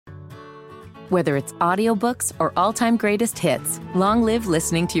Whether it's audiobooks or all-time greatest hits, long live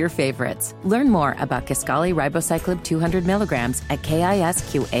listening to your favorites. Learn more about Kisqali Ribociclib 200 milligrams at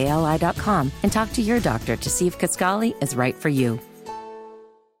KISQALI.com and talk to your doctor to see if Kisqali is right for you.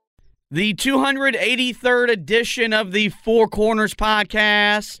 The 283rd edition of the Four Corners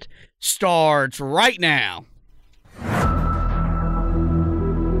podcast starts right now.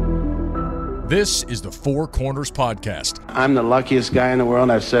 This is the Four Corners podcast. I'm the luckiest guy in the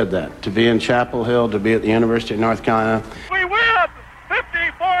world. I've said that. To be in Chapel Hill, to be at the University of North Carolina. We win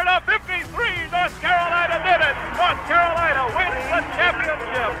 54-53. North Carolina did it. North Carolina wins the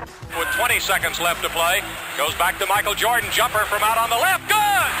championship. With 20 seconds left to play, goes back to Michael Jordan. Jumper from out on the left.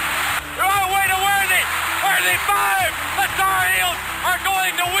 Good! Oh, way to Worthy! Worthy 5! The Tar Heels are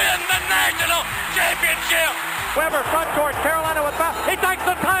going to win the national championship! Weber front court, Carolina with foul. He takes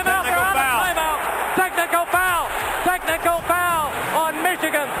the timeout. They're out of timeout. Technical foul. Technical foul on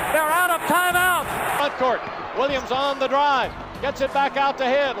Michigan. They're out of timeout. Front court. Williams on the drive. Gets it back out to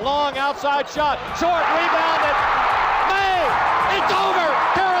hit. Long outside shot. Short rebounded. May. It's over.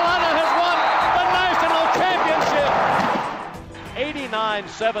 Carolina has won the national championship.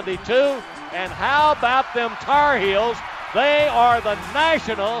 89-72. And how about them Tar Heels? They are the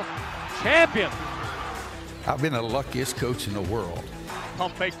national champions. I've been the luckiest coach in the world.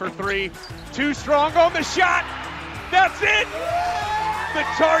 Pump fake for three. Too strong on the shot. That's it. The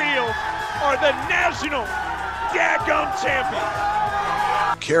Tar Heels are the national daggum champions.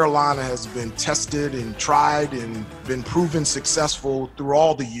 Carolina has been tested and tried and been proven successful through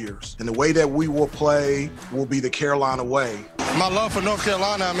all the years. And the way that we will play will be the Carolina way. My love for North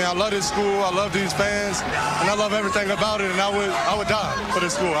Carolina, I love this school, I love these fans, and I love everything about it, and I would die for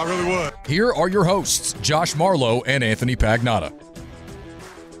this school, I really would. Here are your hosts, Josh Marlowe and Anthony Pagnotta.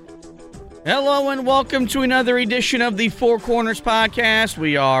 Hello and welcome to another edition of the Four Corners podcast.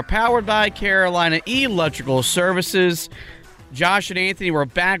 We are powered by Carolina Electrical Services. Josh and Anthony, we're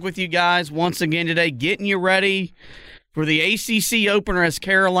back with you guys once again today, getting you ready for the ACC opener as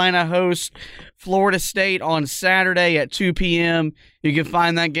Carolina hosts Florida State on Saturday at 2 p.m. You can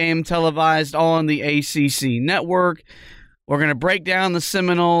find that game televised on the ACC network. We're going to break down the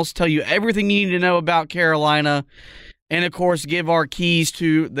Seminoles, tell you everything you need to know about Carolina, and, of course, give our keys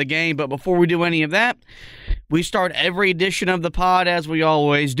to the game. But before we do any of that, we start every edition of the pod, as we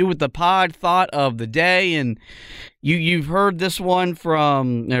always do, with the pod thought of the day. And you've heard this one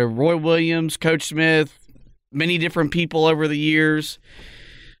from Roy Williams, Coach Smith, many different people over the years.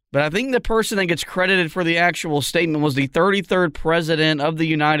 But I think the person that gets credited for the actual statement was the 33rd President of the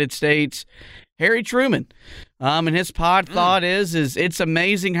United States, Harry Truman. And his pod thought is it's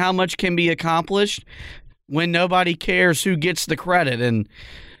amazing how much can be accomplished when nobody cares who gets the credit. And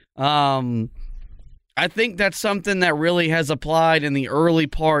I think that's something that really has applied in the early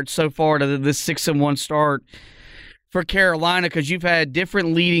part so far to this 6-1 start for Carolina, because you've had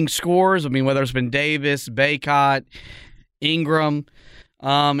different leading scorers. I mean, whether it's been Davis, Bacot, Ingram,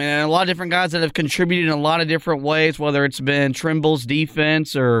 and a lot of different guys that have contributed in a lot of different ways, whether it's been Trimble's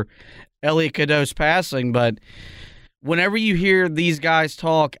defense or Elliot Cadeau's passing. But whenever you hear these guys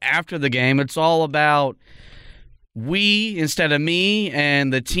talk after the game, it's all about we instead of me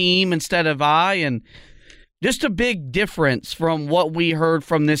and the team instead of I, and just a big difference from what we heard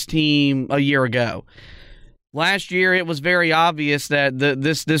from this team a year ago. Last year, it was very obvious that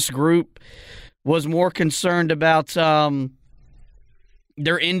this group was more concerned about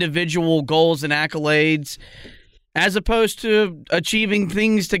their individual goals and accolades as opposed to achieving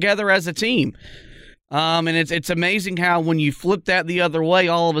things together as a team. And it's amazing how when you flip that the other way,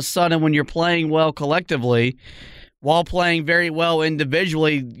 all of a sudden when you're playing well collectively while playing very well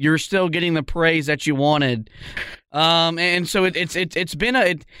individually, you're still getting the praise that you wanted. And so it's been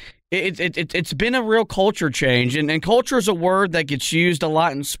a real culture change, and culture is a word that gets used a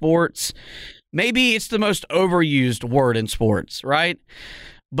lot in sports. Maybe it's the most overused word in sports, right?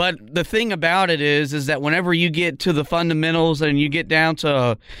 But the thing about it is that whenever you get to the fundamentals and you get down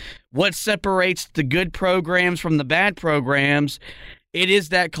to what separates the good programs from the bad programs, it is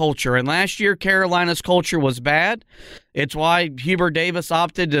that culture. And last year, Carolina's culture was bad. It's why Hubert Davis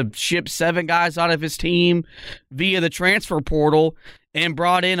opted to ship 7 guys out of his team via the transfer portal and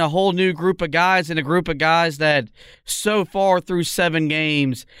brought in a whole new group of guys, and a group of guys that so far through 7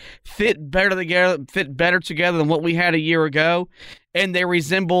 games fit better together than what we had a year ago. And they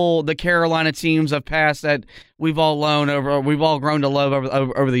resemble the Carolina teams of past that we've all grown to love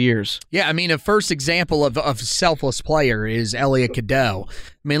over the years. Yeah, I mean, a first example of a selfless player is Elliot Cadeau.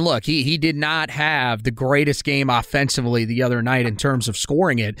 I mean, look, he did not have the greatest game offensively the other night in terms of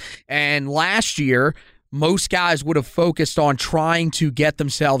scoring it. And last year, most guys would have focused on trying to get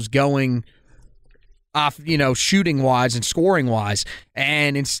themselves going shooting wise and scoring wise.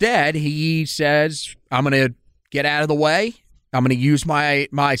 And instead, he says, I'm going to get out of the way. I'm going to use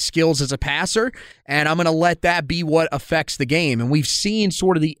my skills as a passer, and I'm going to let that be what affects the game. And we've seen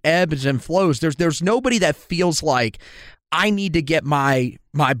sort of the ebbs and flows. There's nobody that feels like I need to get my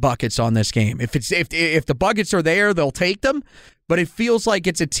buckets on this game. If the buckets are there, they'll take them. But it feels like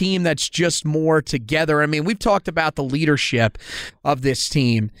it's a team that's just more together. I mean, we've talked about the leadership of this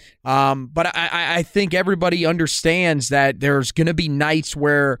team, but I think everybody understands that there's going to be nights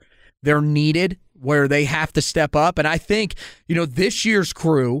where they're needed, where they have to step up. And I think, this year's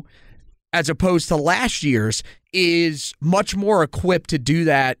crew, as opposed to last year's, is much more equipped to do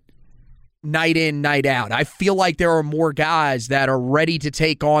that night in, night out. I feel like there are more guys that are ready to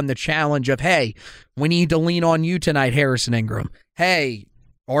take on the challenge of, hey, we need to lean on you tonight, Harrison Ingram. Hey,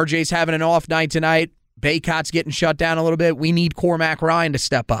 RJ's having an off night tonight. Baycott's getting shut down a little bit. We need Cormac Ryan to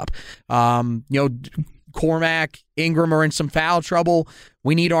step up. Cormac, Ingram are in some foul trouble.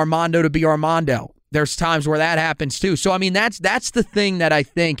 We need Armando to be Armando. There's times where that happens too. So, I mean, that's the thing that I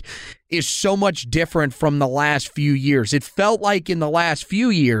think is so much different from the last few years. It felt like in the last few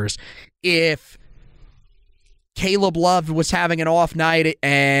years, if Caleb Love was having an off night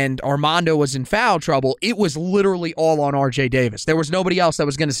and Armando was in foul trouble, it was literally all on RJ Davis. There was nobody else that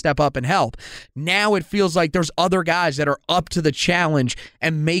was going to step up and help. Now it feels like there's other guys that are up to the challenge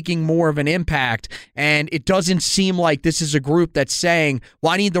and making more of an impact, and it doesn't seem like this is a group that's saying,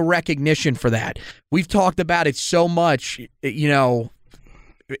 well, I need the recognition for that. We've talked about it so much,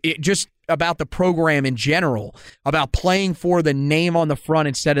 just about the program in general, about playing for the name on the front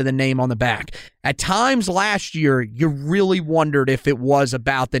instead of the name on the back. At times last year, you really wondered if it was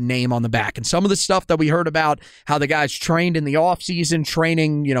about the name on the back. And some of the stuff that we heard about how the guys trained in the offseason,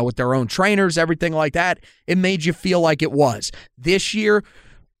 training, with their own trainers, everything like that, it made you feel like it was. This year,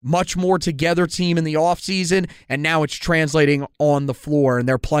 much more together team in the offseason, and now it's translating on the floor, and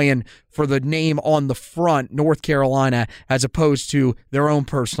they're playing for the name on the front, North Carolina, as opposed to their own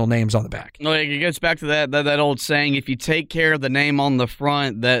personal names on the back. No, it goes back to that old saying, if you take care of the name on the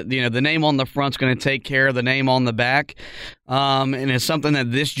front, that the name on the front's going to take care of the name on the back. And it's something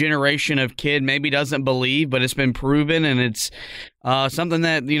that this generation of kid maybe doesn't believe, but it's been proven, and it's something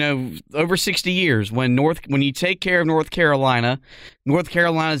that, over 60 years, when you take care of North Carolina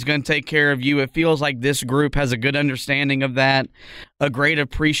is going to take care of you. It feels like this group has a good understanding of that, a great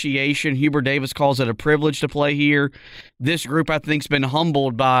appreciation. Hubert Davis calls it a privilege to play here. This group, I think, has been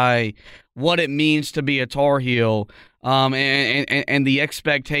humbled by what it means to be a Tar Heel, and the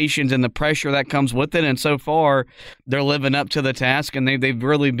expectations and the pressure that comes with it. And so far, they're living up to the task, and they've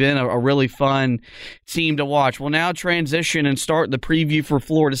really been a really fun team to watch. We'll now transition and start the preview for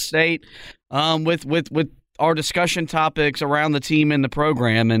Florida State with our discussion topics around the team and the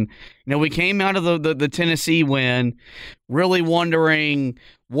program. And, we came out of the Tennessee win really wondering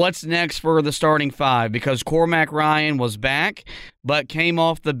what's next for the starting five, because Cormac Ryan was back but came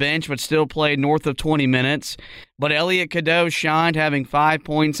off the bench but still played north of 20 minutes. But Elliot Cadeau shined, having 5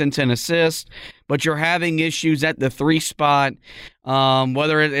 points and 10 assists. But you're having issues at the 3 spot,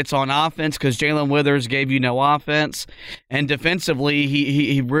 whether it's on offense because Jalen Withers gave you no offense, and defensively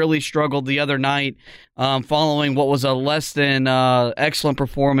he really struggled the other night, following what was a less than excellent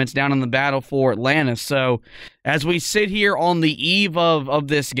performance down in the battle for Atlanta. So as we sit here on the eve of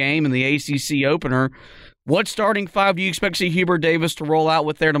this game in the ACC opener, what starting five do you expect to see Hubert Davis to roll out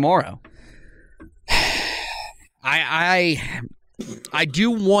with there tomorrow? I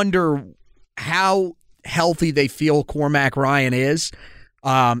do wonder how healthy they feel Cormac Ryan is.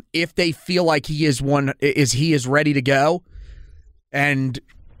 If they feel like he is ready to go and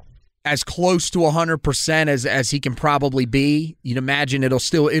as close to 100% as he can probably be, you'd imagine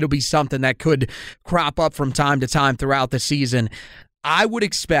it'll be something that could crop up from time to time throughout the season. I would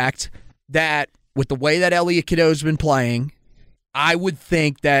expect that with the way that Elliot Cadeau's been playing, I would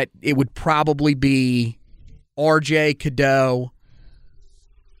think that it would probably be RJ, Cadeau,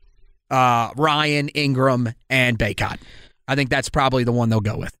 Ryan, Ingram, and Baycott. I think that's probably the one they'll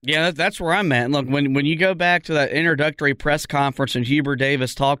go with. Yeah, that's where I'm at. Look, when you go back to that introductory press conference and Hubert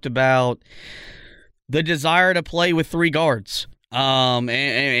Davis talked about the desire to play with 3 guards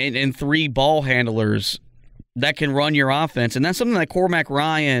and 3 ball handlers that can run your offense, and that's something that Cormac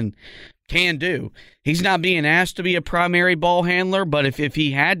Ryan can do. He's not being asked to be a primary ball handler, but if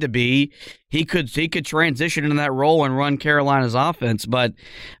he had to be, he could transition into that role and run Carolina's offense. But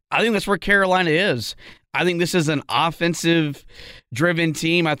I think that's where Carolina is. I think this is an offensive-driven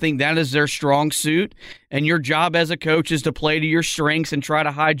team. I think that is their strong suit, and your job as a coach is to play to your strengths and try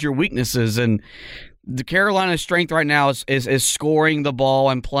to hide your weaknesses. And the Carolina's strength right now is scoring the ball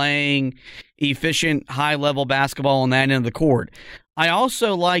and playing efficient, high-level basketball on that end of the court. I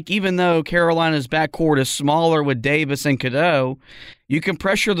also like, even though Carolina's backcourt is smaller with Davis and Cadeau, you can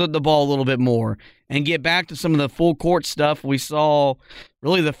pressure the ball a little bit more and get back to some of the full court stuff we saw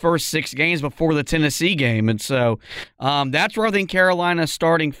really the first 6 games before the Tennessee game. And so that's where I think Carolina's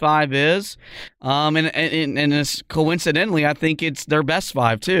starting 5 is. And it's, coincidentally, I think it's their best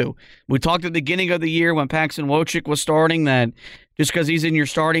 5 too. We talked at the beginning of the year when Paxton Wojcik was starting that just because he's in your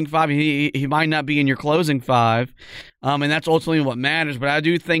starting 5, he might not be in your closing 5. And that's ultimately what matters. But I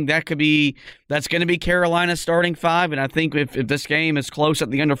do think that's going to be Carolina's starting 5. And I think if this game is close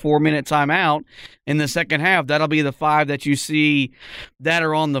at the under 4-minute timeout in the second half, that'll be the 5 that you see that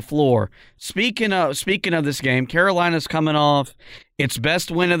are on the floor. Speaking of this game, Carolina's coming off its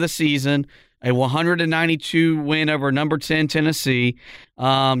best win of the season, a 192 win over number 10 Tennessee.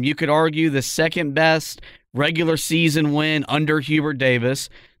 You could argue the second best regular season win under Hubert Davis,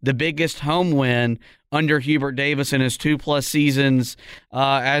 the biggest home win under Hubert Davis in his 2+ seasons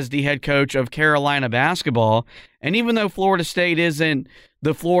as the head coach of Carolina basketball. And even though Florida State isn't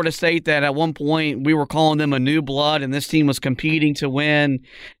the Florida State that at one point we were calling them a new blood and this team was competing to win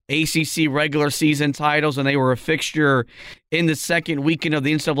ACC regular season titles and they were a fixture in the second weekend of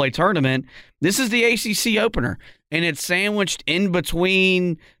the NCAA tournament, this is the ACC opener. And it's sandwiched in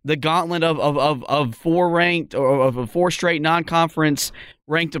between the gauntlet of 4 straight non-conference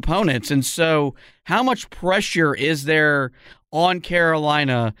ranked opponents. And so how much pressure is there on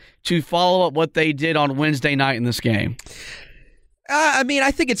Carolina to follow up what they did on Wednesday night in this game? I mean,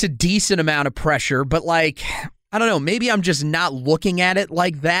 I think it's a decent amount of pressure, but I don't know, maybe I'm just not looking at it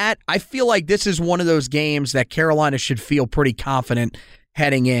like that. I feel like this is one of those games that Carolina should feel pretty confident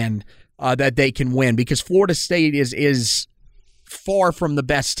heading in that they can win, because Florida State is far from the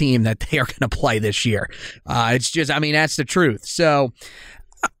best team that they are going to play this year. It's just, I mean, that's the truth. So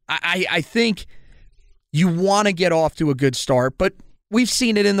I think you want to get off to a good start, but we've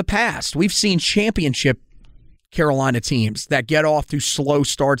seen it in the past. We've seen championship Carolina teams that get off to slow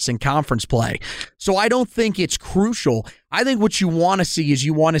starts in conference play. So I don't think it's crucial. I think what you want to see is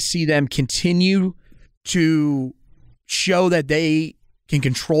you want to see them continue to show that they can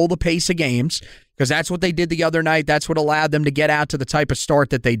control the pace of games, because that's what they did the other night. That's what allowed them to get out to the type of start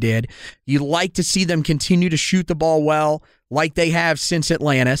that they did. You like to see them continue to shoot the ball well, like they have since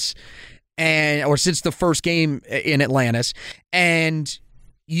Atlantis, or since the first game in Atlantis. And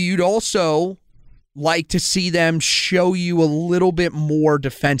you'd also like to see them show you a little bit more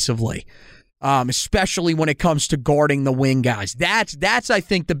defensively, especially when it comes to guarding the wing guys. That's I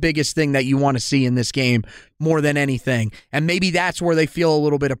think the biggest thing that you want to see in this game more than anything. And maybe that's where they feel a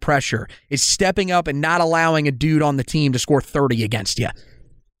little bit of pressure, is stepping up and not allowing a dude on the team to score 30 against you.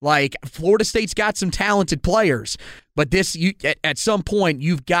 Like, Florida State's got some talented players, but at some point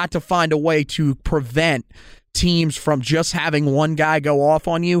you've got to find a way to prevent teams from just having one guy go off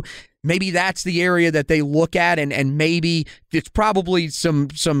on you. Maybe that's the area that they look at, and maybe it's probably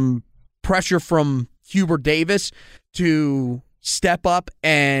some pressure from Hubert Davis to step up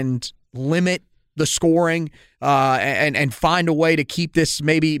and limit the scoring and find a way to keep this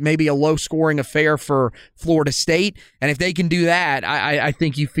maybe a low-scoring affair for Florida State. And if they can do that, I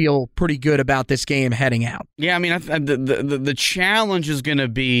think you feel pretty good about this game heading out. Yeah, I mean, the challenge is going to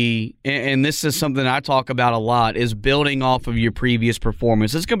be, and this is something I talk about a lot, is building off of your previous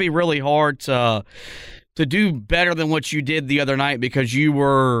performance. It's going to be really hard to do better than what you did the other night, because you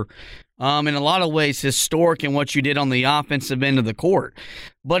were in a lot of ways historic in what you did on the offensive end of the court.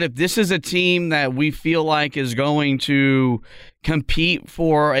 But if this is a team that we feel like is going to compete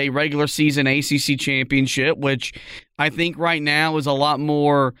for a regular season ACC championship, which I think right now is a lot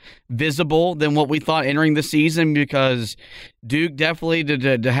more visible than what we thought entering the season, because Duke definitely,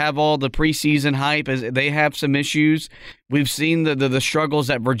 to have all the preseason hype, as they have some issues. We've seen the struggles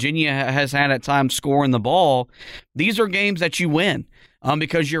that Virginia has had at times scoring the ball. These are games that you win.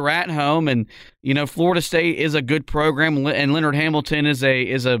 Because you're at home, and Florida State is a good program, and Leonard Hamilton is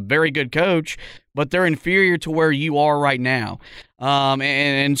a very good coach, but they're inferior to where you are right now.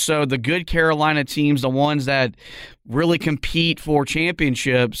 And so the good Carolina teams, the ones that really compete for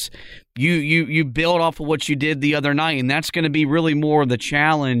championships, you build off of what you did the other night, and that's going to be really more of the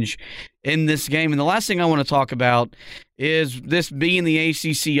challenge in this game. And the last thing I want to talk about is this being the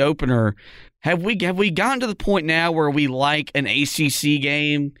ACC opener. Have we gotten to the point now where we like an ACC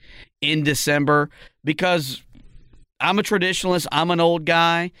game in December? Because I'm a traditionalist. I'm an old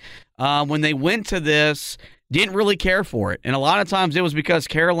guy. When they went to this, didn't really care for it. And a lot of times it was because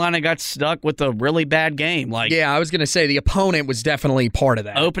Carolina got stuck with a really bad game. I was going to say the opponent was definitely part of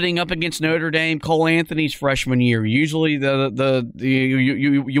that. Opening up against Notre Dame, Cole Anthony's freshman year. Usually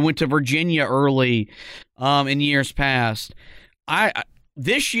you went to Virginia early in years past.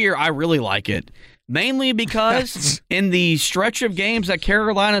 This year I really like it. Mainly because in the stretch of games that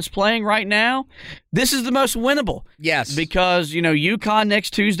Carolina's playing right now, this is the most winnable. Yes. Because, UConn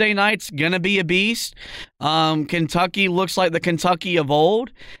next Tuesday night's going to be a beast. Kentucky looks like the Kentucky of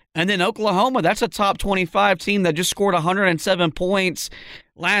old. And then Oklahoma, that's a top 25 team that just scored 107 points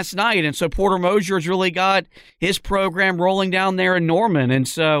last night. And so Porter Mosier's really got his program rolling down there in Norman. And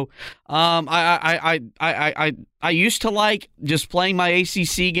so I used to like just playing my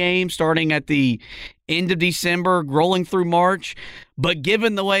ACC game starting at the end of December, rolling through March. But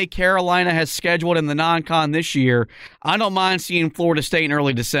given the way Carolina has scheduled in the non-con this year, I don't mind seeing Florida State in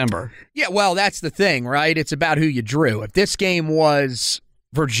early December. Yeah, well, that's the thing, right? It's about who you drew. If this game was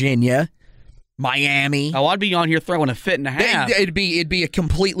Virginia, Miami. Oh, I'd be on here throwing a fit and a half. It'd be a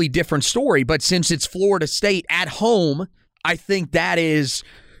completely different story. But since it's Florida State at home, I think that is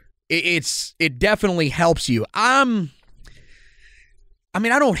it definitely helps you. I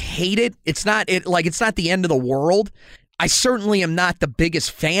don't hate it. It's not the end of the world. I certainly am not the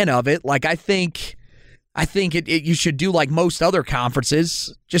biggest fan of it. I think you should do like most other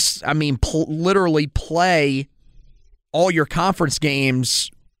conferences. Just literally play all your conference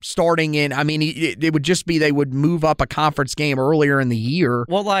games starting in, it would just be they would move up a conference game earlier in the year.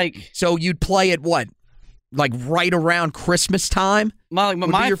 Well, so you'd play it what? Right around Christmas time?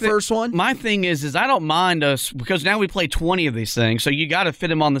 Your first one? My thing is I don't mind us, because now we play 20 of these things, so you got to fit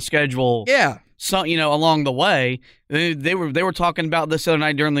them on the schedule. Yeah. So, along the way. They were talking about this the other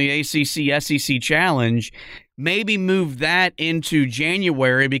night during the ACC SEC Challenge. Maybe move that into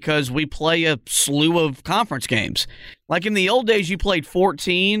January because we play a slew of conference games. Like in the old days, you played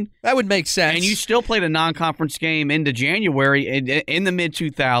 14. That would make sense. And you still played a non-conference game into January in the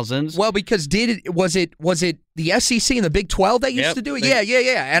mid-2000s. Well, because was it the SEC and the Big 12 that used to do it?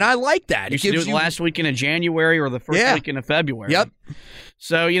 Yeah. And I like that. You used to do it the last weekend of January or the first weekend of February. Yep.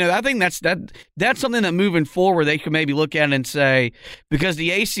 So, I think that's something that moving forward they could maybe look at and say, because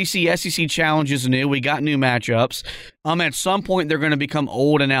the ACC SEC Challenge is new, we got new matchups. At some point they're going to become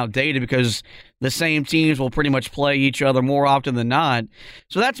old and outdated because the same teams will pretty much play each other more often than not.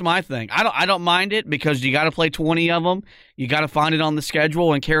 So that's my thing. I don't mind it because you got to play 20 of them. You got to find it on the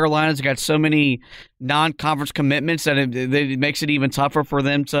schedule, and Carolina's got so many non-conference commitments that it makes it even tougher for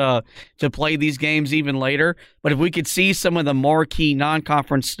them to play these games even later. But if we could see some of the marquee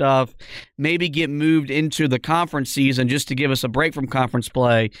non-conference stuff maybe get moved into the conference season just to give us a break from conference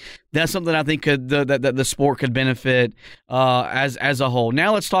play, that's something I think that the sport could benefit as a whole.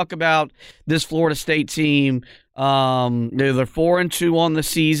 Now let's talk about this Florida State team. They're 4-2 on the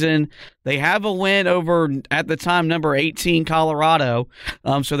season. They have a win over, at the time, number 18 Colorado.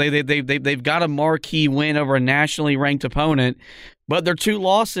 So they've got a marquee win over a nationally ranked opponent. But their two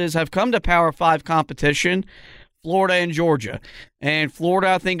losses have come to Power 5 competition, Florida and Georgia. And Florida,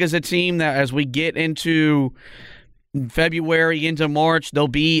 I think, is a team that as we get into February into March, they'll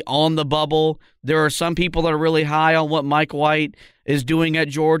be on the bubble. There are some people that are really high on what Mike White is doing at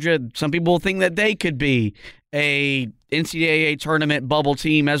Georgia. Some people think that they could be a NCAA tournament bubble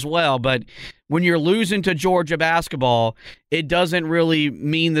team as well. But when you're losing to Georgia basketball, it doesn't really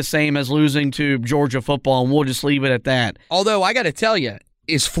mean the same as losing to Georgia football, and we'll just leave it at that. Although, I got to tell you,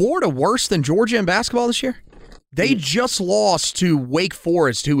 is Florida worse than Georgia in basketball this year? They just lost to Wake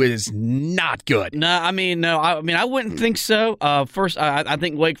Forest, who is not good. No, I wouldn't think so. First, I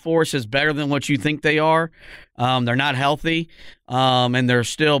think Wake Forest is better than what you think they are. They're not healthy, and they're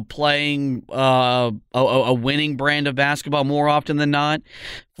still playing a winning brand of basketball more often than not.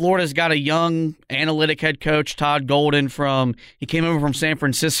 Florida's got a young analytic head coach, Todd Golden, he came over from San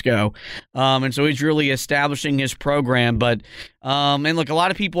Francisco, and so he's really establishing his program. But and look, a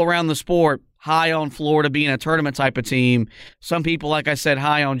lot of people around the sport high on Florida being a tournament type of team. Some people, like I said,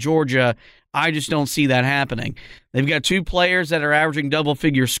 high on Georgia. I just don't see that happening. They've got two players that are averaging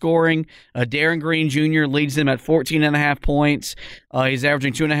double-figure scoring. Darren Green Jr. leads them at 14.5 points. He's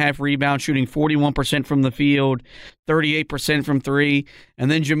averaging 2.5 rebounds, shooting 41% from the field, 38% from three. And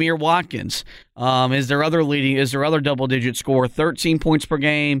then Jameer Watkins is their other double-digit scorer, 13 points per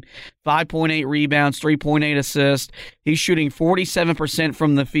game, 5.8 rebounds, 3.8 assists. He's shooting 47%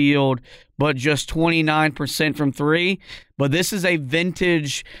 from the field, but just 29% from three. But this is a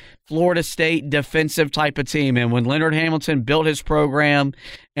vintage Florida State defensive type of team. And when Leonard Hamilton built his program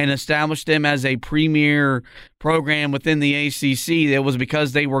and established them as a premier program within the ACC, it was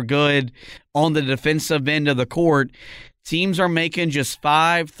because they were good on the defensive end of the court. Teams are making just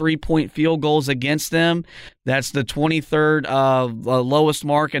 5 3-point field goals against them. That's the 23rd lowest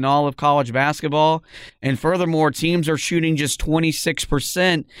mark in all of college basketball. And furthermore, teams are shooting just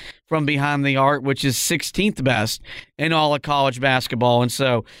 26% from behind the arc, which is 16th best in all of college basketball. And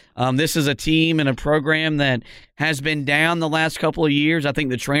so this is a team and a program that has been down the last couple of years. I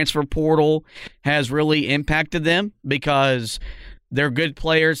think the transfer portal has really impacted them because their good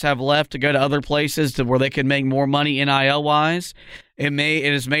players have left to go to other places to where they can make more money NIL-wise.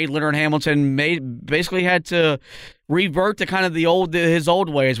 It has made Leonard Hamilton basically had to revert to kind of his old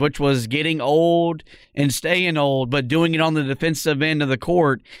ways, which was getting old and staying old, but doing it on the defensive end of the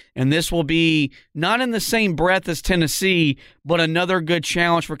court. And this will be not in the same breath as Tennessee, but another good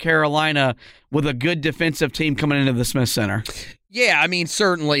challenge for Carolina with a good defensive team coming into the Smith Center. Yeah, I mean,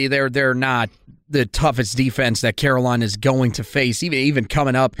 certainly they're not the toughest defense that Carolina is going to face, even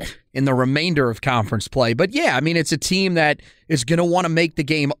coming up in the remainder of conference play. But yeah, I mean, it's a team that is going to want to make the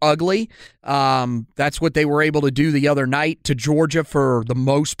game ugly. That's what they were able to do the other night to Georgia for the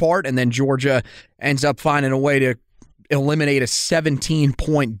most part, and then Georgia ends up finding a way to eliminate a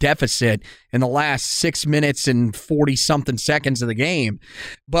 17-point deficit in the last 6 minutes and 40-something seconds of the game.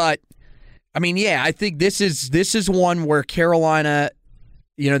 But I mean, yeah, I think this is one where Carolina,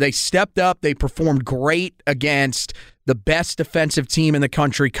 they stepped up. They performed great against the best defensive team in the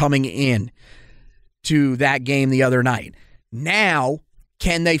country coming in to that game the other night. Now,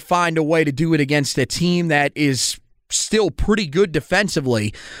 can they find a way to do it against a team that is still pretty good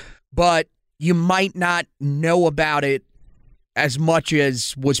defensively, but you might not know about it as much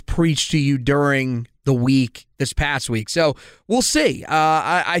as was preached to you during the week this past week? So we'll see.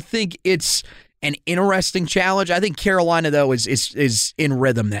 I think it's an interesting challenge. I think Carolina, though, is in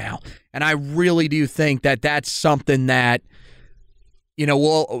rhythm now. And I really do think that that's something that,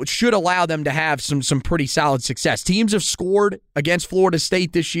 should allow them to have some pretty solid success. Teams have scored against Florida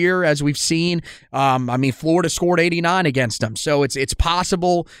State this year, as we've seen. Florida scored 89 against them. So it's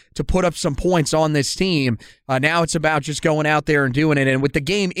possible to put up some points on this team. Now it's about just going out there and doing it. And with the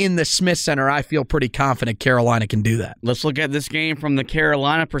game in the Smith Center, I feel pretty confident Carolina can do that. Let's look at this game from the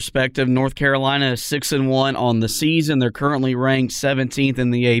Carolina perspective. North Carolina is 6-1 on the season. They're currently ranked 17th in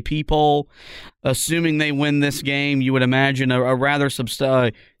the AP poll. Assuming they win this game, you would imagine a rather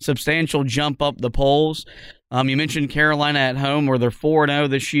substantial jump up the polls. You mentioned Carolina at home, where they're 4-0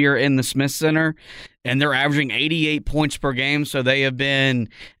 this year in the Smith Center, and they're averaging 88 points per game, so they have been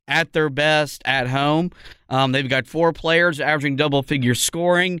at their best at home. They've got 4 players averaging double-figure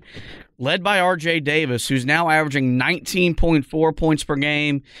scoring, led by R.J. Davis, who's now averaging 19.4 points per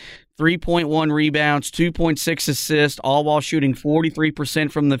game, 3.1 rebounds, 2.6 assists, all while shooting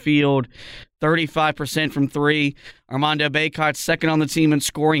 43% from the field, 35% from 3. Armando Bacot's second on the team in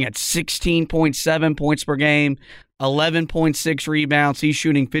scoring at 16.7 points per game, 11.6 rebounds. He's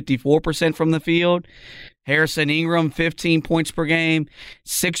shooting 54% from the field. Harrison Ingram, 15 points per game,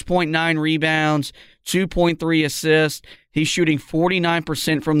 6.9 rebounds, 2.3 assists. He's shooting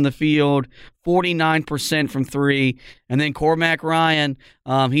 49% from the field, 49% from 3. And then Cormac Ryan,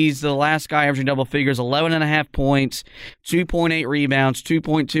 he's the last guy averaging double figures, 11.5 points, 2.8 rebounds,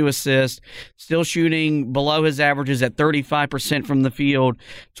 2.2 assists, still shooting below his averages at 35% from the field,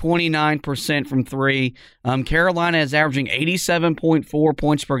 29% from 3. Carolina is averaging 87.4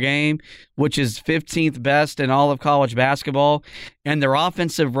 points per game, which is 15th best in all of college basketball. And their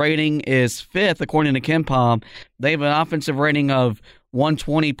offensive rating is 5th, according to KenPom. They have an offensive rating of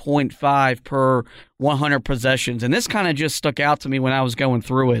 120.5 per 100 possessions. And this kind of just stuck out to me when I was going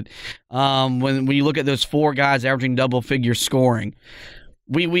through it. When you look at those 4 guys averaging double-figure scoring.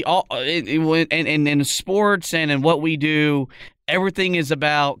 We all in sports and in what we do, everything is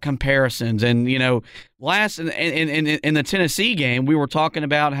about comparisons. And, last in the Tennessee game, we were talking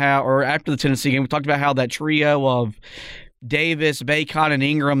about how, or after the Tennessee game, we talked about how that trio of Davis, Bacot, and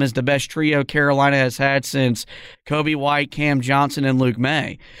Ingram is the best trio Carolina has had since Kobe White, Cam Johnson, and Luke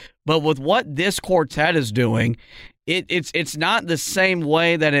May. But with what this quartet is doing, it's not the same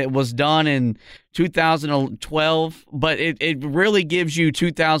way that it was done in 2012, but it really gives you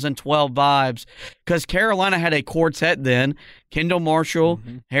 2012 vibes, because Carolina had a quartet then, Kendall Marshall,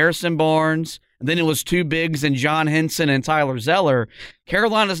 Harrison Barnes, and then it was 2 bigs and John Henson and Tyler Zeller.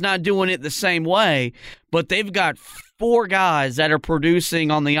 Carolina's not doing it the same way, but they've got 4 guys that are producing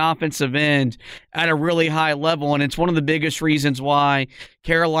on the offensive end at a really high level, and it's one of the biggest reasons why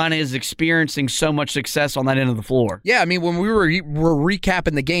Carolina is experiencing so much success on that end of the floor. Yeah, I mean, when we were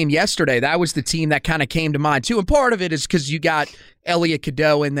recapping the game yesterday, that was the team that kind of came to mind, too. And part of it is because you got Elliot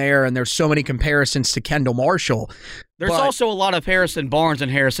Cadeau in there, and there's so many comparisons to Kendall Marshall. There's also a lot of Harrison Barnes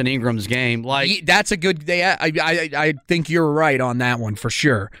and Harrison Ingram's game. Like that's a good day. I think you're right on that one for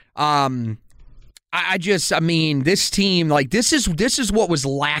sure. I mean, this team, like this is what was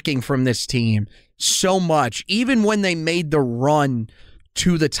lacking from this team so much. Even when they made the run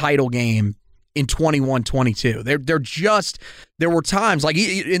to the title game in 21-22, there were times like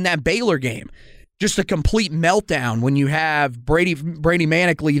in that Baylor game, just a complete meltdown when you have Brady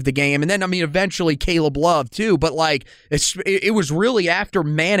Manick leave the game, and then eventually Caleb Love too. But like it was really after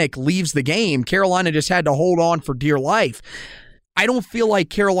Manick leaves the game, Carolina just had to hold on for dear life. I don't feel like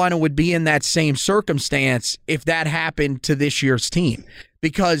Carolina would be in that same circumstance if that happened to this year's team,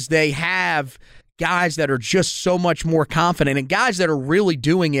 because they have guys that are just so much more confident and guys that are really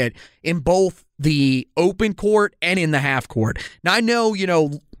doing it in both the open court and in the half court. Now, I know,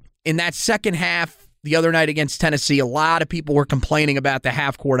 in that second half the other night against Tennessee, a lot of people were complaining about the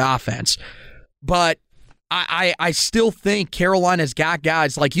half court offense, but I still think Carolina's got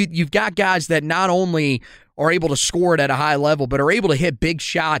guys like you've got guys that not only are able to score it at a high level, but are able to hit big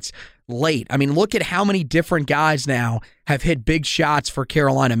shots late. I mean, look at how many different guys now have hit big shots for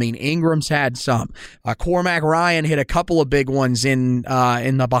Carolina. I mean, Ingram's had some. Cormac Ryan hit a couple of big ones in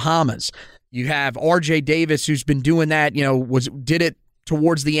the Bahamas. You have R.J. Davis, who's been doing that, did it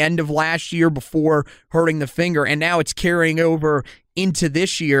towards the end of last year before hurting the finger, and now it's carrying over into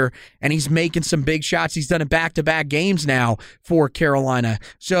this year, and he's making some big shots. He's done it back-to-back games now for Carolina.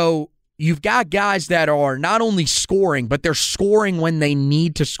 So you've got guys that are not only scoring, but they're scoring when they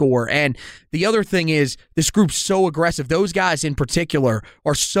need to score. And the other thing is, this group's so aggressive. Those guys in particular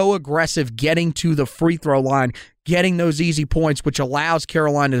are so aggressive getting to the free throw line, getting those easy points, which allows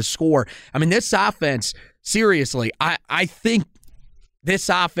Carolina to score. I mean, this offense, seriously, I think this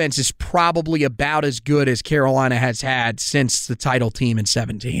offense is probably about as good as Carolina has had since the title team in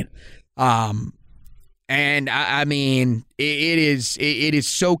 2017. And I mean, it is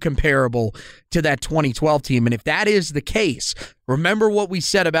so comparable to that 2012 team. And if that is the case, remember what we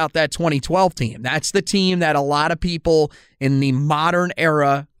said about that 2012 team. That's the team that a lot of people in the modern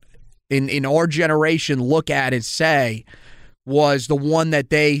era, in our generation, look at and say was the one that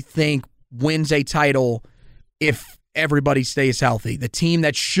they think wins a title if everybody stays healthy. The team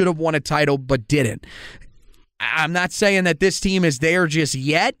that should have won a title but didn't. I'm not saying that this team is there just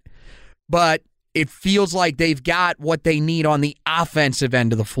yet, but it feels like they've got what they need on the offensive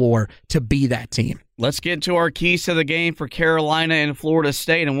end of the floor to be that team. Let's get to our keys to the game for Carolina and Florida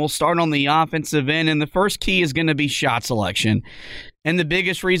State, and we'll start on the offensive end. And the first key is going to be shot selection. And the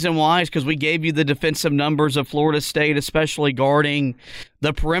biggest reason why is because we gave you the defensive numbers of Florida State, especially guarding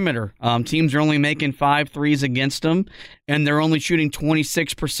the perimeter. Teams are only making 5 threes against them, and they're only shooting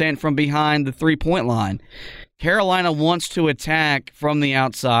 26% from behind the three-point line. Carolina wants to attack from the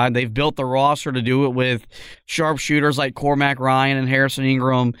outside. They've built the roster to do it with sharpshooters like Cormac Ryan and Harrison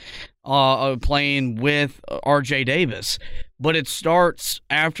Ingram playing with R.J. Davis. But it starts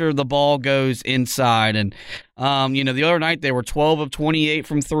after the ball goes inside. And, the other night they were 12 of 28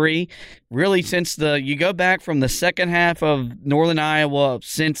 from 3. Really, since you go back from the second half of Northern Iowa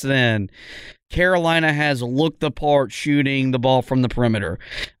since then, Carolina has looked the part shooting the ball from the perimeter.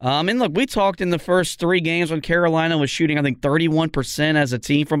 And look, we talked in the first 3 games when Carolina was shooting, I think, 31% as a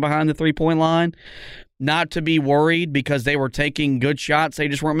team from behind the three-point line. Not to be worried because they were taking good shots, they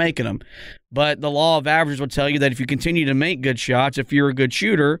just weren't making them. But the law of averages would tell you that if you continue to make good shots, if you're a good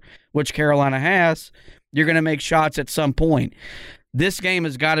shooter, which Carolina has, you're going to make shots at some point. This game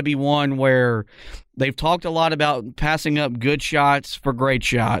has got to be one where they've talked a lot about passing up good shots for great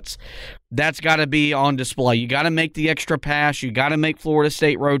shots. That's got to be on display. You got to make the extra pass. You got to make Florida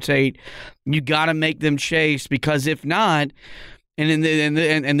State rotate. You got to make them chase, because if not,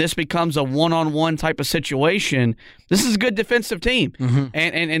 and this becomes a one-on-one type of situation, this is a good defensive team. Mm-hmm.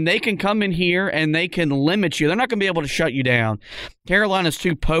 And they can come in here and they can limit you. They're not going to be able to shut you down. Carolina's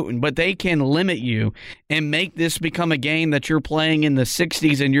too potent, but they can limit you and make this become a game that you're playing in the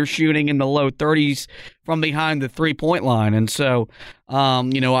 60s and you're shooting in the low 30s from behind the three-point line. And so,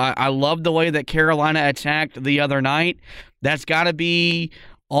 I love the way that Carolina attacked the other night. That's got to be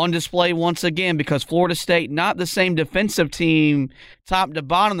on display once again, because Florida State, not the same defensive team top to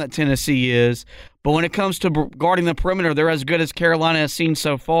bottom that Tennessee is, But when it comes to guarding the perimeter, they're as good as Carolina has seen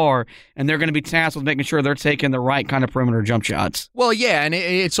so far, and they're going to be tasked with making sure they're taking the right kind of perimeter jump shots. Well, yeah, and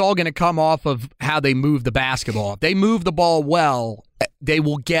it's all going to come off of how they move the basketball. If they move the ball well, they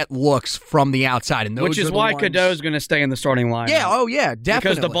will get looks from the outside, and those which is are the why ones... Cadeau's going to stay in the starting lineup. Yeah, oh yeah,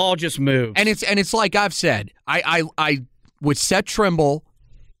 definitely. Because the ball just moves. And it's like I've said, I with Seth Trimble,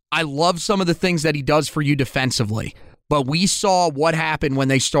 I love some of the things that he does for you defensively. But we saw what happened when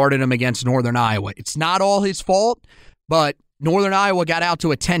they started him against Northern Iowa. It's not all his fault, but Northern Iowa got out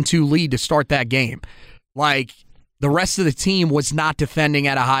to a 10-2 lead to start that game. Like, the rest of the team was not defending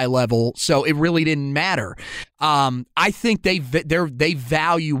at a high level, so it really didn't matter. I think they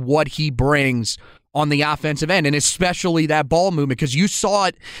value what he brings on the offensive end, and especially that ball movement, because you saw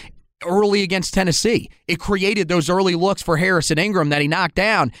it early against Tennessee. It created those early looks for Harrison Ingram that he knocked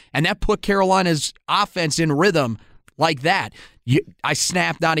down, and that put Carolina's offense in rhythm like that. I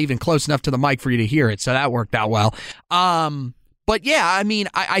snapped not even close enough to the mic for you to hear it, so that worked out well. But yeah, I mean,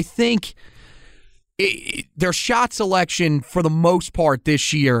 I think their shot selection for the most part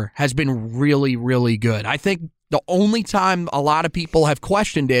this year has been really, really good. I think the only time a lot of people have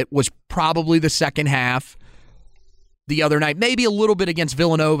questioned it was probably the second half the other night, maybe a little bit against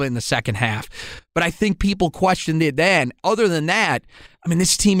Villanova in the second half. But I think people questioned it then. Other than that, I mean,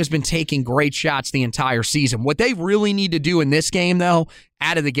 this team has been taking great shots the entire season. What they really need to do in this game, though,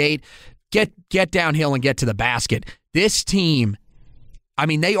 out of the gate, get downhill and get to the basket. This team, I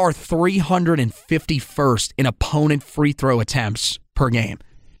mean, they are 351st in opponent free throw attempts per game.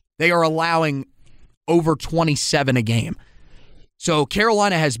 They are allowing over 27 a game. So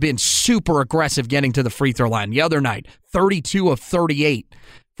Carolina has been super aggressive getting to the free throw line. The other night, 32 of 38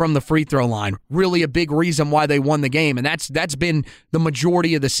 from the free throw line. Really a big reason why they won the game, and that's been the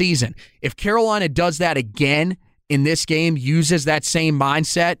majority of the season. If Carolina does that again in this game, uses that same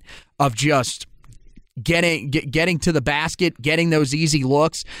mindset of just getting to the basket, getting those easy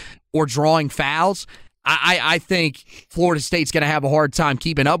looks, or drawing fouls, I think Florida State's going to have a hard time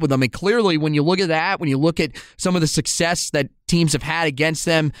keeping up with them. And clearly, when you look at that, when you look at some of the success that teams have had against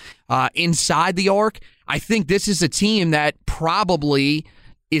them inside the arc, I think this is a team that probably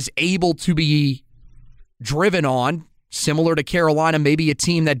is able to be driven on, similar to Carolina, maybe a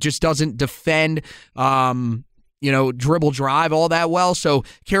team that just doesn't defend, dribble drive all that well. So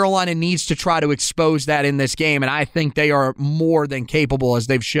Carolina needs to try to expose that in this game, and I think they are more than capable, as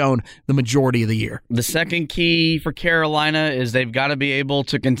they've shown the majority of the year. The second key for Carolina is they've got to be able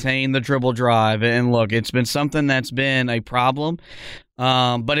to contain the dribble drive. And look, it's been something that's been a problem.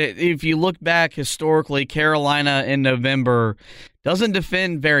 But if you look back historically, Carolina in November doesn't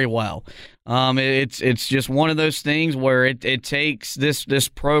defend very well. It's just one of those things where it takes this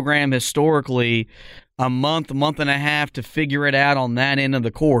program historically a month and a half to figure it out on that end of the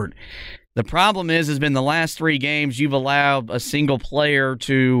court. The problem has been the last 3 games you've allowed a single player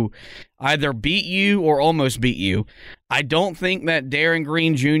to either beat you or almost beat you. I don't think that Darren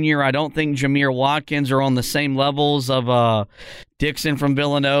Green Jr., I don't think Jameer Watkins are on the same levels of Dixon from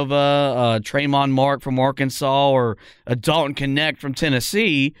Villanova, Traymon Mark from Arkansas, or a Dalton Connect from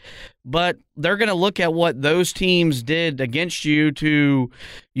Tennessee. But they're going to look at what those teams did against you to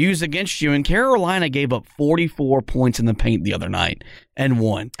use against you. And Carolina gave up 44 points in the paint the other night and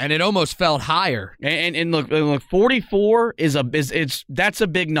won. And it almost felt higher. And look, 44 that's a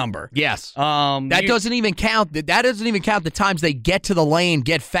big number. Yes. That doesn't even count. That doesn't even count the times they get to the lane,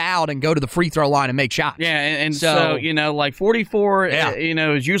 get fouled, and go to the free throw line and make shots. Yeah, and so 44,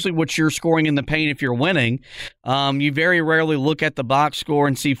 is usually what you're scoring in the paint if you're winning. You very rarely look at the box score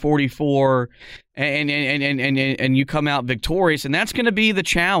and see 44 and you come out victorious, and that's going to be the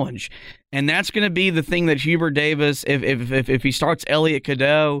challenge. And that's going to be the thing that Hubert Davis, if he starts Elliot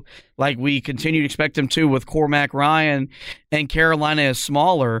Cadeau like we continue to expect him to with Cormac Ryan, and Carolina is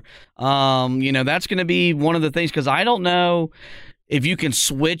smaller, that's going to be one of the things, because I don't know if you can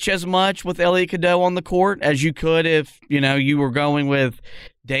switch as much with Elliot Cadeau on the court as you could if, you were going with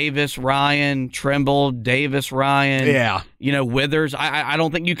Davis, Ryan, Trimble, Davis, Ryan, Withers. I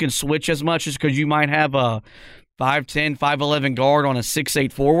don't think you can switch as much just because you might have a 5'10", 5'11" guard on a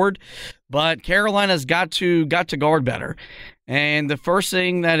 6'8" forward. But Carolina's got to guard better. And the first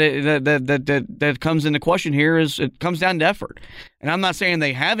thing that comes into question here is it comes down to effort. And I'm not saying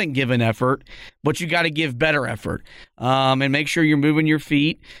they haven't given effort, but you got to give better effort and make sure you're moving your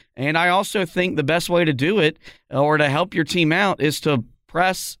feet. And I also think the best way to do it, or to help your team out, is to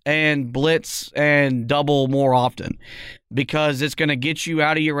press and blitz and double more often, because it's going to get you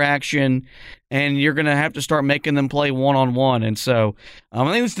out of your action, and you're going to have to start making them play one-on-one. And so I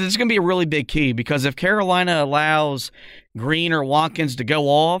think this is going to be a really big key, because if Carolina allows Green or Watkins to go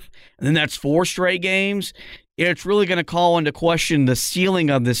off, and then that's 4 straight games, it's really going to call into question the ceiling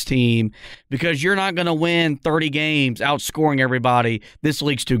of this team, because you're not going to win 30 games outscoring everybody. This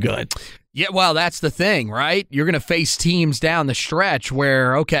league's too good. Yeah, well, that's the thing, right? You're going to face teams down the stretch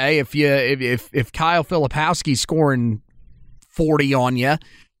where, okay, if Kyle Filipowski's scoring 40 on you,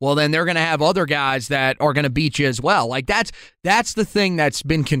 well, then they're going to have other guys that are going to beat you as well. Like that's the thing that's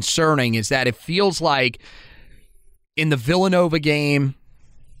been concerning, is that it feels like in the Villanova game,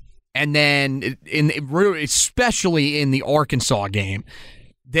 and then especially in the Arkansas game,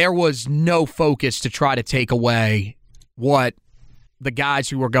 there was no focus to try to take away what the guys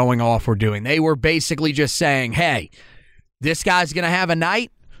who were going off were doing. They were basically just saying, hey, this guy's going to have a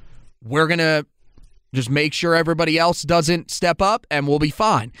night. We're going to just make sure everybody else doesn't step up, and we'll be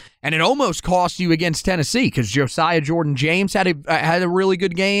fine. And it almost cost you against Tennessee, because Josiah Jordan-James had a really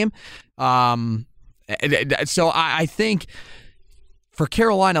good game. So I think for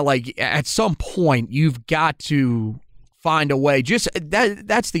Carolina, like, at some point, you've got to find a way. Just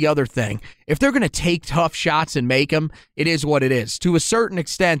that's the other thing. If they're going to take tough shots and make them, it is what it is. To a certain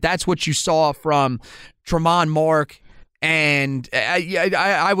extent, that's what you saw from Tremont Mark, and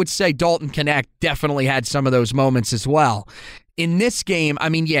I would say Dalton Knecht definitely had some of those moments as well. In this game, I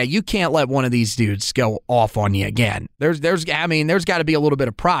mean, yeah, you can't let one of these dudes go off on you again. There's got to be a little bit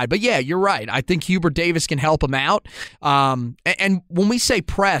of pride. But yeah, you're right. I think Hubert Davis can help him out. And when we say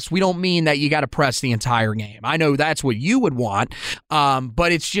press, we don't mean that you got to press the entire game. I know that's what you would want,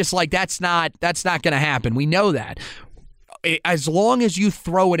 but it's just like that's not going to happen. We know that. As long as you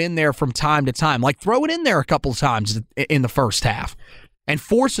throw it in there from time to time, like throw it in there a couple of times in the first half, and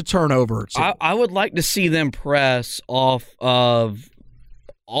force a turnover. I would like to see them press off of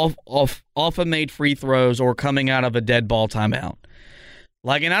made free throws or coming out of a dead ball timeout.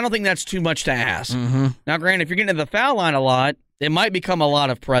 Like, and I don't think that's too much to ask. Mm-hmm. Now, granted, if you're getting to the foul line a lot, it might become a lot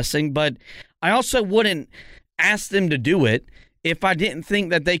of pressing, but I also wouldn't ask them to do it if I didn't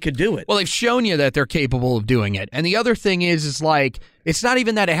think that they could do it. Well, they've shown you that they're capable of doing it. And the other thing is like, it's not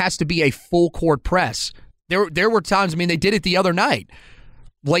even that it has to be a full court press. There were times, I mean, they did it the other night.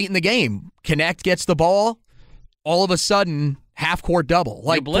 Late in the game, Knecht gets the ball, all of a sudden, half-court double.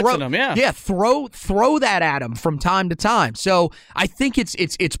 Like, you're blitzing them, yeah. Yeah, throw that at him from time to time. So I think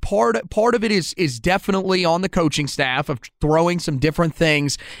it's part of it is definitely on the coaching staff of throwing some different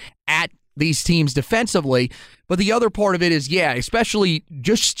things at these teams defensively. But the other part of it is, yeah, especially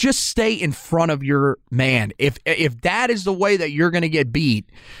just stay in front of your man. If that is the way that you're going to get beat,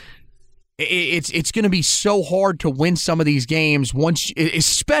 it's going to be so hard to win some of these games,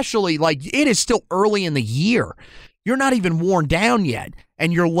 especially like it is still early in the year. You're not even worn down yet,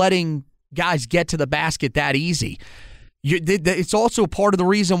 and you're letting guys get to the basket that easy. It's also part of the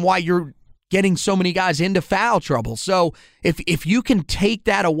reason why you're getting so many guys into foul trouble. So if you can take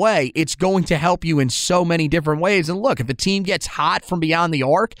that away, it's going to help you in so many different ways. And look, if a team gets hot from beyond the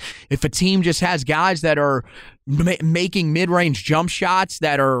arc, if a team just has guys that are making mid-range jump shots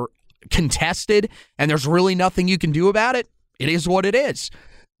that are contested and there's really nothing you can do about it, it is what it is.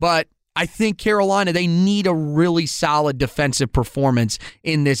 But I think Carolina, they need a really solid defensive performance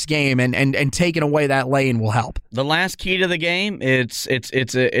in this game, and taking away that lane will help. The last key to the game, it's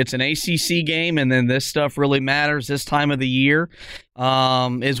an ACC game, and then this stuff really matters this time of the year,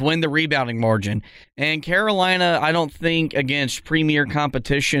 is win the rebounding margin. And Carolina, I don't think against premier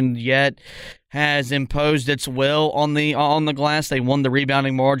competition yet has imposed its will on the glass. They won the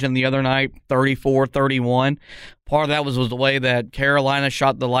rebounding margin the other night, 34-31. Part of that was the way that Carolina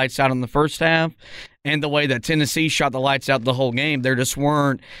shot the lights out in the first half and the way that Tennessee shot the lights out the whole game. There just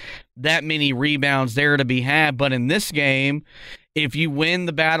weren't that many rebounds there to be had. But in this game, if you win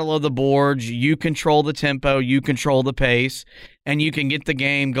the battle of the boards, you control the tempo, you control the pace, and you can get the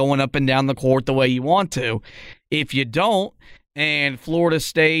game going up and down the court the way you want to. If you don't, and Florida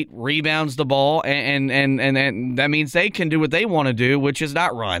State rebounds the ball, and that means they can do what they want to do, which is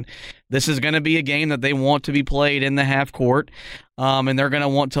not run. This is going to be a game that they want to be played in the half court, and they're going to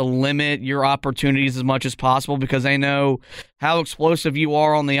want to limit your opportunities as much as possible because they know how explosive you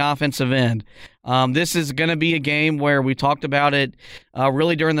are on the offensive end. This is going to be a game where we talked about it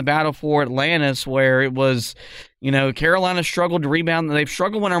really during the battle for Atlantis, where it was, Carolina struggled to rebound. They've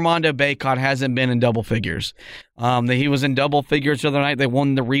struggled when Armando Bacot hasn't been in double figures. He was in double figures the other night. They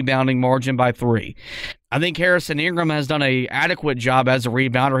won the rebounding margin by 3. I think Harrison Ingram has done an adequate job as a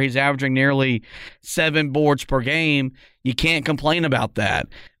rebounder. He's averaging nearly 7 boards per game. You can't complain about that.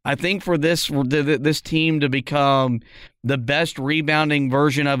 I think for this team to become the best rebounding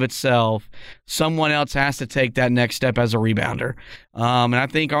version of itself, someone else has to take that next step as a rebounder. And I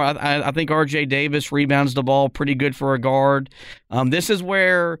think R.J. Davis rebounds the ball pretty good for a guard. This is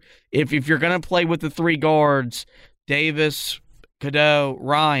where if you're going to play with the 3 guards, Davis, Cadeau,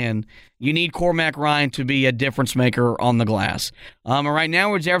 Ryan, you need Cormac Ryan to be a difference maker on the glass. And right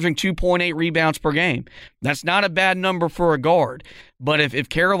now, he's averaging 2.8 rebounds per game. That's not a bad number for a guard. But if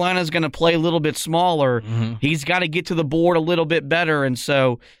Carolina's going to play a little bit smaller, he's got to get to the board a little bit better. And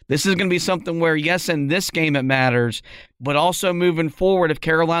so this is going to be something where, yes, in this game it matters, but also moving forward, if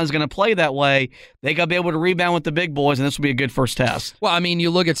Carolina's going to play that way, they got to be able to rebound with the big boys, and this will be a good first test. Well, I mean,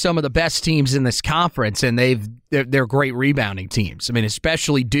 you look at some of the best teams in this conference, and they're great rebounding teams. I mean,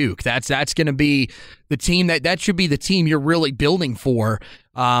 especially Duke. That's going to be the team that should be the team you're really building for,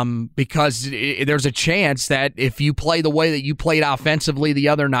 because there's a chance that if you play the way that you played offensively the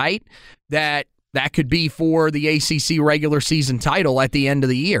other night, that could be for the ACC regular season title at the end of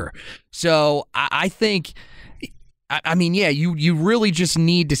the year. So I think, I mean, yeah, you really just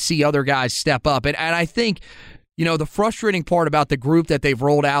need to see other guys step up. And I think, the frustrating part about the group that they've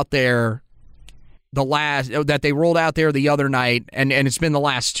rolled out there the other night, and it's been the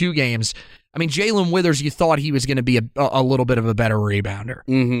last 2 games. I mean, Jalen Withers, you thought he was going to be a little bit of a better rebounder,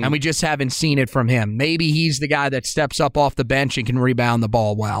 and we just haven't seen it from him. Maybe he's the guy that steps up off the bench and can rebound the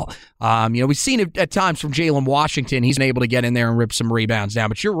ball well. We've seen it at times from Jalen Washington. He's been able to get in there and rip some rebounds down.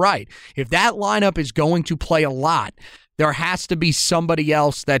 But you're right. If that lineup is going to play a lot, there has to be somebody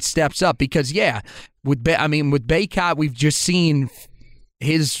else that steps up because, with Bacot, we've just seen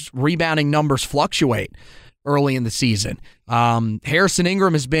his rebounding numbers fluctuate early in the season. Harrison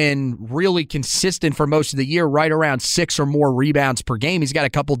Ingram has been really consistent for most of the year, right around 6 or more rebounds per game. He's got a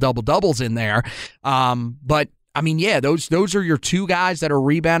couple double-doubles in there. But I mean, those are your 2 guys that are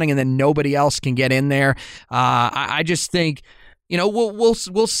rebounding, and then nobody else can get in there. I just think,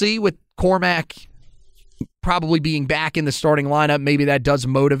 we'll see with Cormac probably being back in the starting lineup. Maybe that does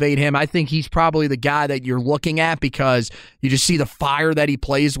motivate him. I think he's probably the guy that you're looking at because you just see the fire that he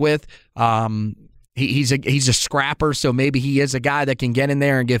plays with. He's a scrapper, so maybe he is a guy that can get in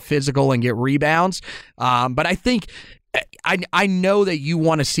there and get physical and get rebounds. But I think I know that you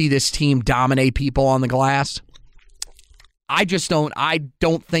want to see this team dominate people on the glass. I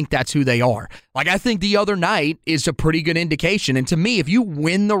don't think that's who they are. Like, I think the other night is a pretty good indication. And to me, if you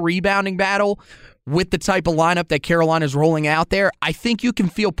win the rebounding battle with the type of lineup that Carolina's rolling out there, I think you can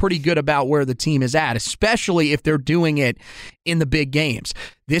feel pretty good about where the team is at, especially if they're doing it in the big games.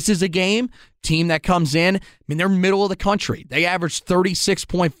 This is a team that comes in, they're middle of the country. They average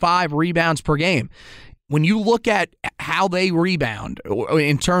 36.5 rebounds per game. When you look at how they rebound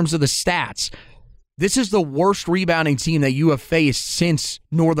in terms of the stats, this is the worst rebounding team that you have faced since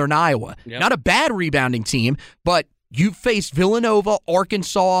Northern Iowa. Yep. Not a bad rebounding team, but you faced Villanova,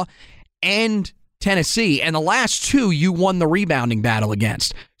 Arkansas, and Tennessee, and the last 2 you won the rebounding battle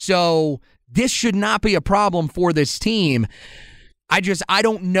against. So this should not be a problem for this team. I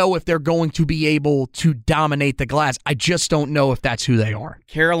don't know if they're going to be able to dominate the glass. I just don't know if that's who they are.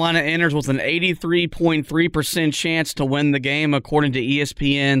 Carolina enters with an 83.3% chance to win the game, according to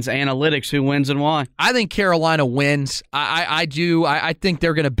ESPN's analytics. Who wins and why? I think Carolina wins. I do. I think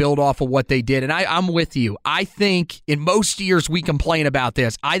they're going to build off of what they did, and I'm with you. I think in most years we complain about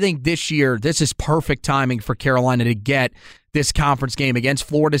this. I think this year, this is perfect timing for Carolina to get this conference game against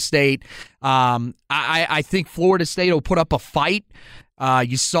Florida State. I think Florida State will put up a fight.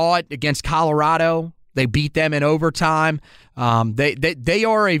 You saw it against Colorado. They beat them in overtime. They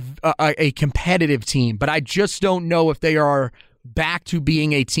are a competitive team, but I just don't know if they are back to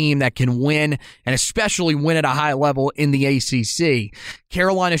being a team that can win, and especially win at a high level in the ACC.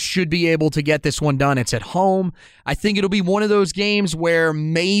 Carolina should be able to get this one done. It's at home. I think it'll be one of those games where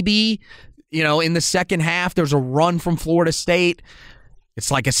maybe, in the second half, there's a run from Florida State. It's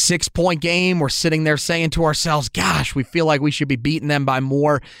like a 6-point game. We're sitting there saying to ourselves, gosh, we feel like we should be beating them by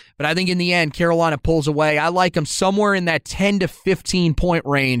more. But I think in the end, Carolina pulls away. I like them somewhere in that 10 to 15-point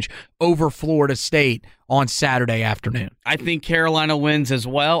range over Florida State on Saturday afternoon. I think Carolina wins as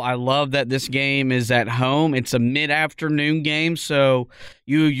well. I love that this game is at home. It's a mid-afternoon game, so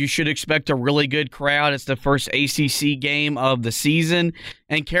you should expect a really good crowd. It's the first ACC game of the season,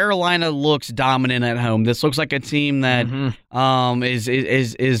 and Carolina looks dominant at home. This looks like a team that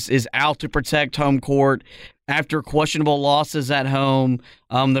is out to protect home court after questionable losses at home.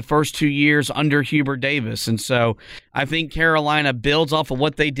 the first 2 years under Hubert Davis. And so I think Carolina builds off of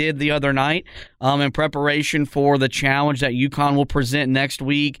what they did the other night in preparation for the challenge that UConn will present next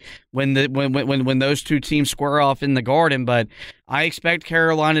week when those two teams square off in the Garden. But I expect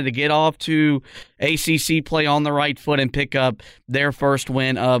Carolina to get off to ACC play on the right foot and pick up their first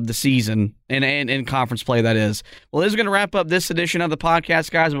win of the season in conference play, that is. Well, this is going to wrap up this edition of the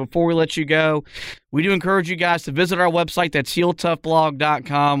podcast, guys. But before we let you go, we do encourage you guys to visit our website. That's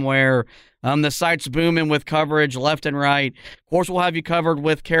HeelToughBlog.com, where the site's booming with coverage left and right. Of course, we'll have you covered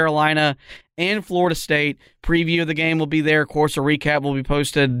with Carolina and Florida State. Preview of the game will be there. Of course, a recap will be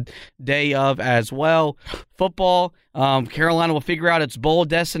posted day of as well. Football, Carolina will figure out its bowl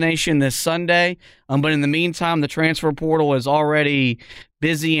destination this Sunday. But in the meantime, the transfer portal is already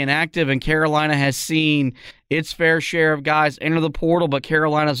busy and active, and Carolina has seen its fair share of guys enter the portal, but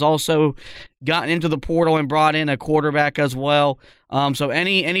Carolina's also gotten into the portal and brought in a quarterback as well. So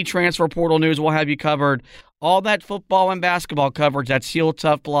any transfer portal news, we'll have you covered. All that football and basketball coverage, that's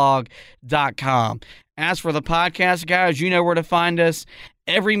HeelToughBlog.com. As for the podcast, guys, you know where to find us.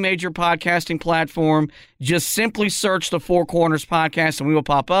 Every major podcasting platform. Just simply search the Four Corners Podcast and we will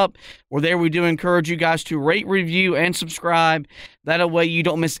pop up. We're there. We do encourage you guys to rate, review, and subscribe. That way you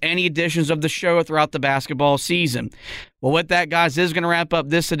don't miss any editions of the show throughout the basketball season. Well, with that, guys, this is going to wrap up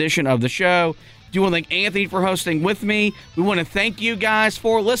this edition of the show. Do want to thank Anthony for hosting with me. We want to thank you guys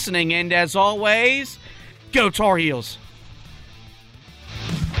for listening. And as always, go Tar Heels.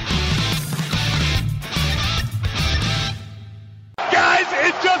 Guys,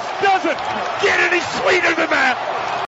 it just doesn't get any sweeter than that.